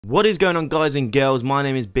What is going on, guys and girls? My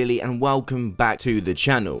name is Billy and welcome back to the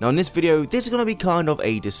channel. Now in this video, this is going to be kind of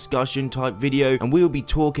a discussion type video, and we will be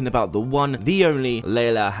talking about the one, the only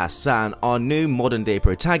Layla Hassan, our new modern day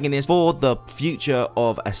protagonist for the future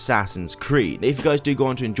of Assassin's Creed. Now, if you guys do go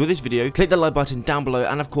on to enjoy this video, click the like button down below,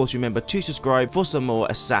 and of course remember to subscribe for some more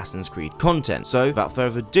Assassin's Creed content. So without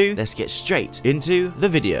further ado, let's get straight into the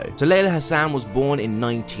video. So Layla Hassan was born in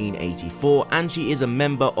 1984 and she is a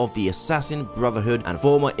member of the Assassin Brotherhood and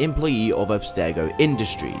former employee of Abstergo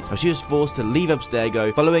Industries. Now, she was forced to leave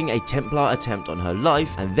Abstergo following a Templar attempt on her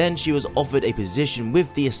life, and then she was offered a position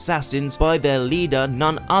with the Assassins by their leader,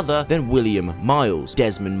 none other than William Miles,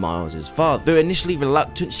 Desmond Miles' father. Though initially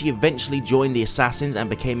reluctant, she eventually joined the Assassins and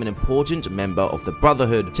became an important member of the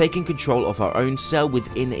Brotherhood, taking control of her own cell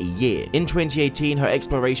within a year. In 2018, her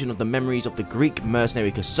exploration of the memories of the Greek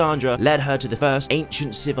mercenary Cassandra led her to the first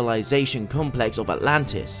ancient civilization complex of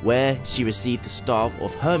Atlantis, where she received the staff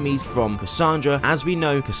of Hermes from Cassandra. As we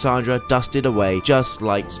know, Cassandra dusted away just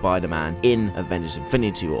like Spider-Man in Avengers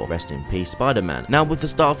Infinity War. Rest in peace, Spider-Man. Now, with the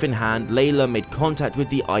staff in hand, Layla made contact with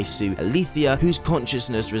the Isu Alethea, whose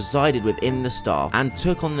consciousness resided within the staff, and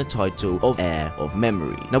took on the title of Heir of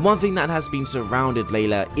Memory. Now, one thing that has been surrounded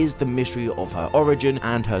Layla is the mystery of her origin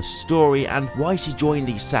and her story, and why she joined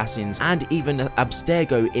the Assassins and even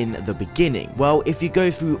Abstergo in the beginning. Well, if you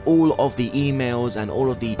go through all of the emails and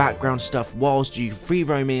all of the background stuff whilst you free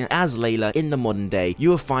roaming as Layla in the modern day, you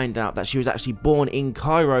will find out that she was actually born in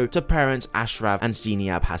Cairo to parents Ashraf and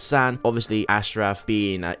Sinab Hassan. Obviously, Ashraf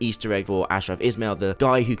being an Easter egg for Ashraf Ismail, the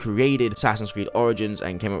guy who created Assassin's Creed Origins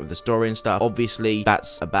and came up with the story and stuff. Obviously,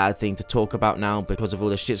 that's a bad thing to talk about now because of all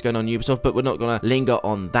the shit's going on in Ubisoft, but we're not gonna linger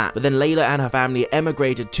on that. But then Layla and her family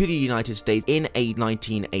emigrated to the United States in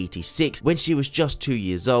 1986 when she was just 2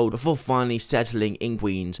 years old, before finally settling in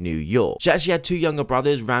Queens, New York. She actually had two younger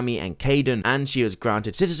brothers, Rami and Caden, and she was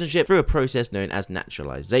granted citizenship through a process known as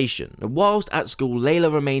naturalization. Now, whilst at school,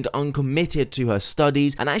 Layla remained uncommitted to her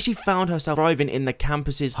studies and actually found herself thriving in the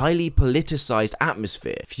campus's highly politicized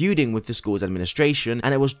atmosphere, feuding with the school's administration,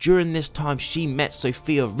 and it was during this time she met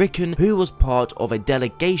Sophia Rickon, who was part of a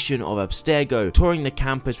delegation of Abstergo touring the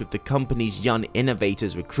campus with the company's Young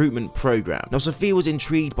Innovators recruitment program. Now, Sophia was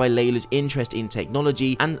intrigued by Layla's interest in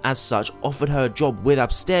technology and as such offered her a job with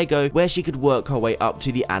Abstergo, where she could work her way up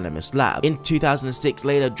to the Animus lab. In 2006,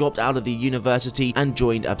 Layla dropped out of the university and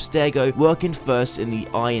joined Abstergo, working first in the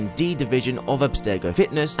I&D division of Abstergo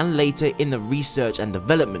Fitness and later in the research and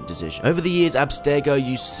development division. Over the years, Abstergo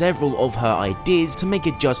used several of her ideas to make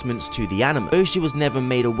adjustments to the Animus, though she was never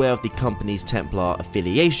made aware of the company's Templar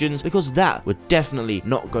affiliations, because that would definitely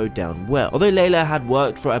not go down well. Although Layla had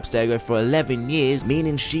worked for Abstergo for 11 years,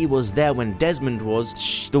 meaning she was there when Desmond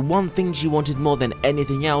was, the one thing she wanted more than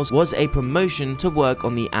anything else was a promotion to work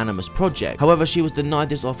on the Animus project. However, she was denied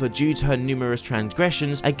this offer due to her numerous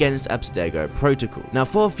transgressions against Abstergo protocol. Now,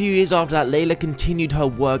 for a few years after that, Layla continued her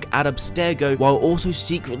work at Abstergo while also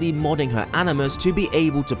secretly modding her Animus to be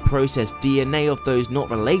able to process DNA of those not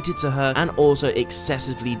related to her and also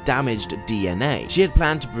excessively damaged DNA. She had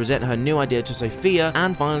planned to present her new idea to Sophia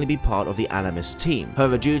and finally be part of the Animus team.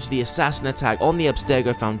 However, due to the assassin attack on the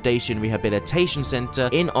Abstergo Foundation Rehabilitation Center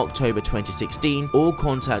in October 2016, all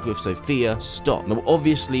contact with Sophia stopped. Now,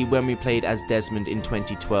 obviously, when we played as Desmond in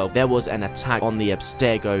 2012, there was an attack on the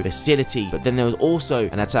Abstergo facility, but then there was also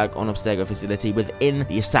an attack on Abstergo facility within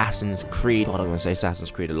the Assassin's Creed, God, I'm going to say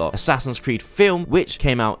Assassin's Creed a lot, Assassin's Creed film, which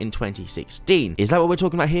came out in 2016. Is that what we're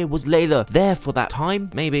talking about here? Was Layla there for that time?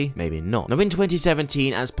 Maybe, maybe not. Now, in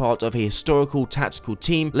 2017, as part of a historical tactical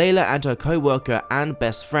team, Layla and her co-worker and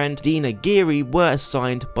best friend, Dina Geary, were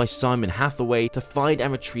assigned by Simon Hathaway to find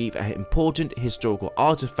and retrieve an important historical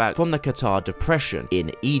artifact from the Qatar Depression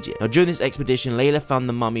in Egypt. Now, during this expedition, Layla found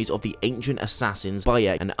the mummies of the ancient assassins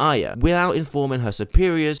Bayek and Aya. Without informing her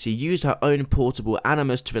superiors, she used her own portable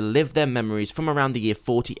Animus to relive their memories from around the year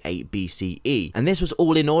 48 BCE, and this was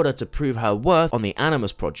all in order to prove her worth on the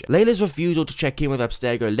Animus project. Layla's refusal to check in with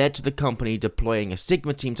Abstergo led to the company deploying a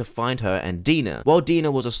Sigma team to find her and Dina. While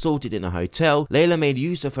Dina was assaulted in a hotel, Layla made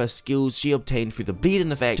use of her skills she obtained through the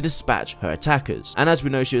bleeding effect to dispatch her attackers. And as we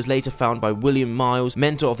know, she was later found by William Miles,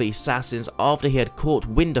 mentor of the Assassins, after he had caught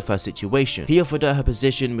wind of her situation. He offered her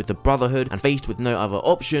position with the Brotherhood, and faced with no other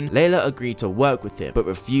option, Layla agreed to work with him, but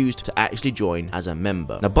refused to actually join as a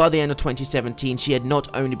member. Now, by the end of 2017, she had not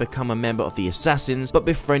only become a member of the Assassins, but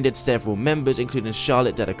befriended several members, including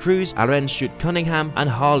Charlotte de la Cruz, Aren Shoot Cunningham, and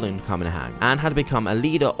Harlan Cunningham, and had become a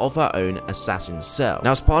leader of her own assassin cell.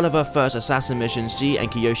 Now, as part of her first assassin mission, she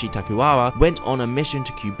and Kiyoshi Takuara went on a mission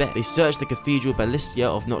to Quebec. They searched the Cathedral Balistia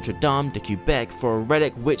of Notre Dame de Quebec for a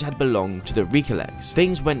relic which had belonged to the Recollects.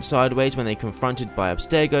 Things went sideways when they confronted by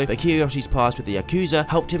Abstergo, but Kiriyoshi's past with the Yakuza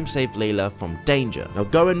helped him save Layla from danger. Now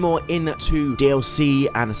going more into DLC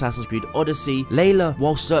and Assassin's Creed Odyssey, Layla,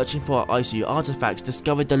 while searching for ICU artifacts,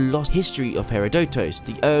 discovered the lost history of Herodotus,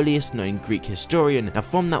 the earliest known Greek historian. Now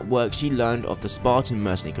from that work, she learned of the Spartan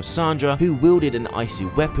mercenary Cassandra, who wielded an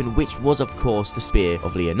ICU weapon, which was of course the spear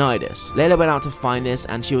of Leonidas. Layla went out to find this,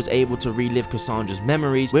 and she was able to relive Cassandra's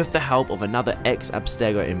memories with the help of another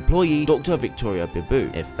ex-Abstergo employee, Dr. Victoria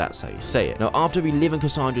Bibu, if that's how you say it. Now after reliving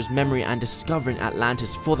Cassandra's memory and discovering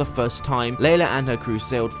Atlantis for the first time, Layla and her crew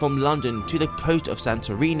sailed from London to the coast of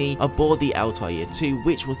Santorini aboard the Altair 2,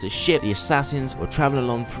 which was the ship the assassins were traveling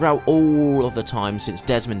on throughout all of the time since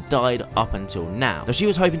Desmond died up until now. Now she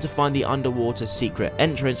was hoping to find the underwater secret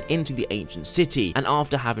entrance into the ancient city, and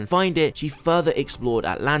after having found it, she further explored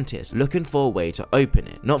Atlantis, looking for a way to open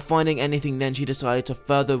it. Not finding anything, then she decided to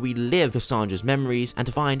further relive Cassandra's memories and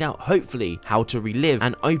to find out, hopefully, how to relive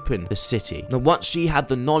and open the city. Now once she had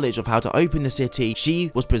the knowledge of how to open the city,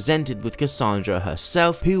 she was presented with Cassandra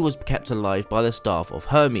herself, who was kept alive by the staff of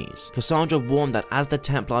Hermes. Cassandra warned that as the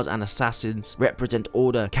Templars and assassins represent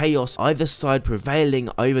order, chaos, either side prevailing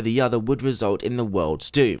over the other would result in the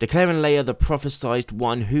world's doom. Declaring Layla the prophesied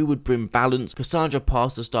one who would bring balance, Cassandra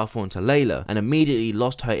passed the staff on to Layla and immediately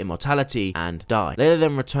lost her immortality and died. Layla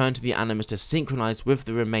then returned to the Animus to synchronize with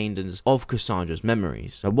the remainders of Cassandra's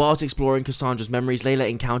memories. Now whilst exploring Cassandra's memories, Layla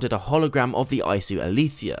encountered a hologram of the Isu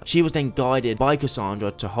Alethea. She was then guided by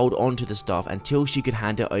Cassandra to hold on to the staff until she could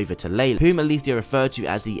hand it over to Layla, whom Alethea referred to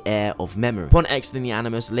as the heir of memory. Upon exiting the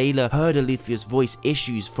Animus, Layla heard Alethea's voice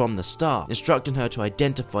issues from the staff, instructing her to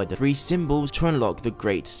identify the 3 symbols to unlock the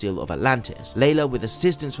Great Seal of Atlantis. Layla, with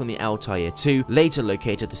assistance from the Altair 2, later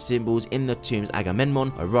located the symbols in the tombs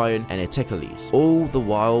Agamemnon, Orion, and Eteocles. All the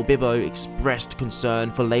while, Bibbo expressed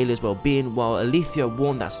concern for Layla's well-being, while Alethea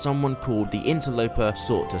warned that someone called the Interloper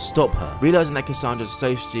sought to stop her. Realizing that Cassandra's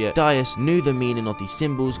associate Dias knew the meaning of these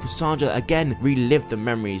symbols, Cassandra again relived the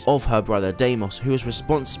memories of her brother Deimos, who was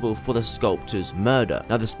responsible for the sculptor's murder.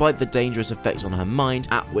 Now despite the dangerous effects on her mind,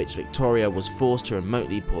 at which Victoria was forced to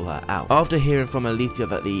remotely pull her out. After hearing from Alethea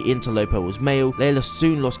that the Interloper was male, Layla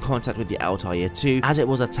soon lost contact with the Altair 2 as it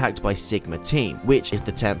was attacked by Sigma Team, which is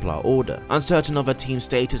the Templar Order. Uncertain of her team's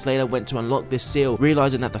status, Layla went to unlock this seal,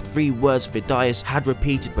 realizing that the 3 words Phidias had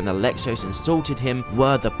repeated when Alexios insulted him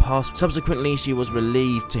were the past. Subsequently, she was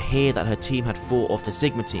relieved to hear that her team had fought off the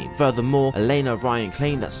Sigma Team. Furthermore, Elena Ryan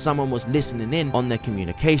claimed that someone was listening in on their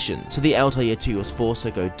communication, so the Altair 2 was forced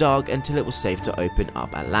to go dark until it was safe to open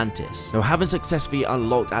up Atlantis. Now having successfully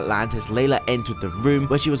unlocked Atlantis, Layla entered the room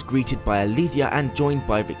where she was greeted by Alethea and joined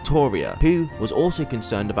by Victoria, who was also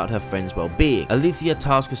concerned about her friend's well-being. Alethea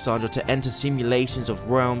tasked Cassandra to enter simulations of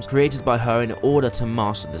realms created by her in order to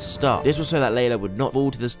master the staff. This was so that Layla would not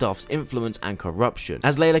fall to the staff's influence and corruption.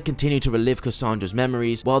 As Layla continued to relive Cassandra's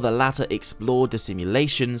memories, while the latter explored the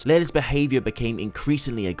simulations, Layla's behavior became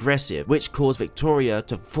increasingly aggressive, which caused Victoria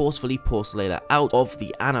to forcefully force Layla out of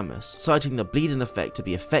the Animus, citing the bleeding effect to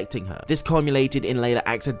be affecting her. This culminated in Layla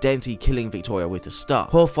accidentally killing Victoria with the staff.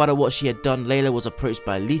 Horrified at what she had done, Layla was approached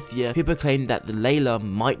by Alethea, who proclaimed that the Layla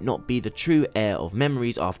might not be the true heir of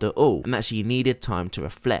memories after all, and that she needed time to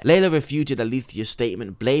reflect. Layla refuted Alethea's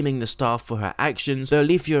statement, blaming the staff for her actions, though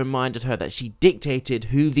Alethea reminded her that she dictated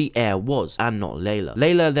who the heir was and not Layla.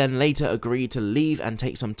 Layla then later agreed to leave and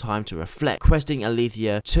take some time to reflect, requesting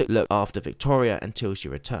Alethea to look after Victoria until she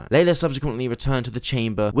returned. Layla subsequently returned to the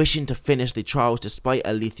chamber, wishing to finish the trials despite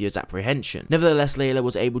Alethea's apprehension. Nevertheless, Layla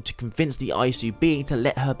was able to convince the Isu being to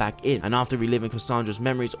let her back in, and after reliving Cassandra's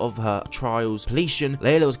memories of her trials completion,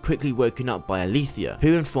 Layla was quickly woken up by Alethea,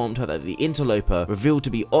 who informed her that the Interloper, revealed to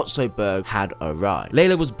be Otso Berg, had arrived.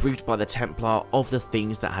 Layla was briefed by the Templar of the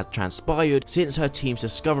things that had transpired since her team's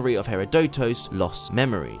discovery of Herodotus' lost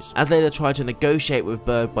memories. As Layla tried to negotiate with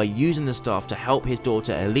Berg by using the staff to help his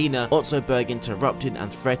daughter Elena, Otso Berg interrupted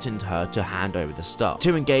and threatened her to hand over the staff.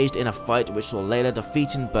 Two engaged in a fight which saw Layla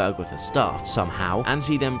defeating Berg with the staff somehow, and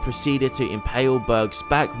she then proceeded to impale Berg's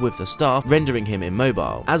back with the staff, rendering him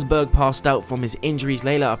immobile. As Berg passed out from his injuries,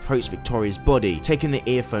 Layla approached Victoria's body, taking the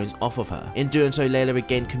earphones off of her. In doing so, Layla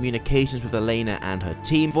regained communications with Elena and her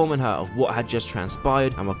team, informing her of what had just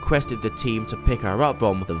transpired and requested the team to pick her up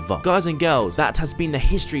from the vault. Guys and girls, that has been the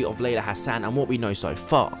history of Layla Hassan and what we know so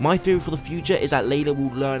far. My theory for the future is that Layla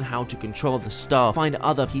will learn how to control the staff, find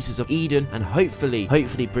other pieces of Eden, and hopefully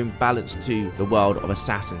bring balance to the world of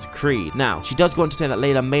Assassin's Creed. Now, she does go on to say that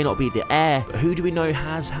Layla may not be the heir, but who do we know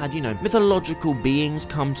has had, mythological beings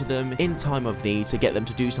come to them in time of need to get them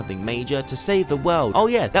to do something major to save the world? Oh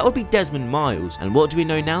yeah, that would be Desmond Miles. And what do we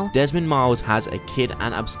know now? Desmond Miles has a kid,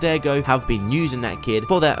 and Abstergo have been using that kid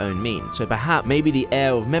for their own means. So perhaps maybe the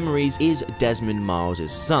heir of memories is Desmond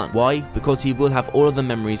Miles' son. Why? Because he will have all of the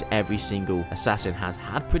memories every single assassin has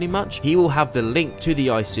had pretty much. He will have the link to the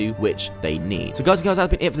ISU which they need. So guys and girls,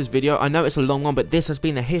 that's been it for this video. I know it's a long one, but this has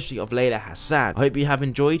been the history of Layla Hassan. I hope you have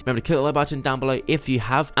enjoyed. Remember to click the like button down below if you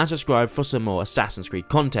have, and subscribe for some more Assassin's Creed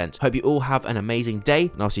content. Hope you all have an amazing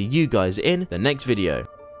day, and I'll see you guys in the next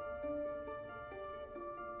video.